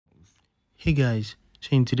Hey guys,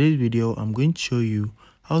 so in today's video I'm going to show you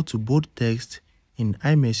how to bold text in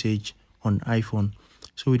iMessage on iPhone.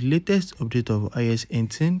 So with the latest update of iOS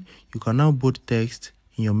 18, you can now bold text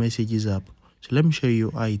in your Messages app. So let me show you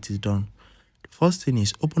how it is done. The first thing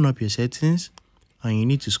is open up your settings and you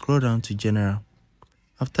need to scroll down to General.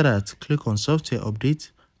 After that, click on Software Update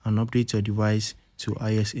and update your device to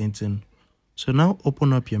iOS 18. So now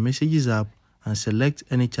open up your Messages app and select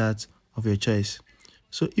any chat of your choice.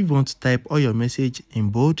 So if you want to type all your message in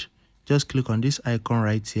bold, just click on this icon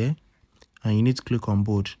right here and you need to click on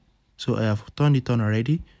bold. So I have turned it on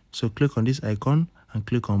already. So click on this icon and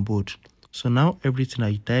click on bold. So now everything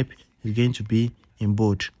that you type is going to be in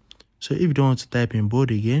bold. So if you don't want to type in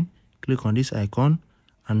bold again, click on this icon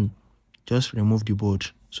and just remove the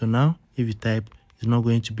bold. So now if you type, it's not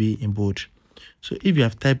going to be in bold. So if you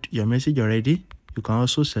have typed your message already, you can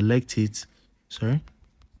also select it.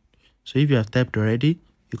 So if you have typed already,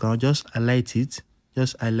 you can just highlight it.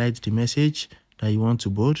 Just highlight the message that you want to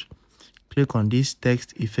bold. Click on this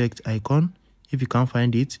text effect icon. If you can't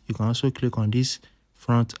find it, you can also click on this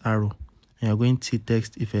front arrow and you're going to see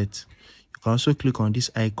text effect. You can also click on this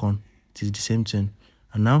icon. It is the same thing.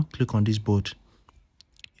 And now click on this bold.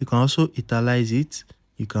 You can also italize it.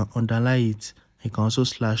 You can underline it. You can also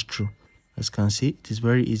slash through. As you can see, it is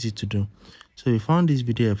very easy to do. So if you found this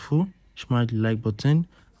video helpful, smash the like button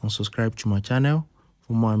and subscribe to my channel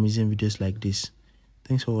for more amazing videos like this.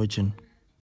 Thanks for watching.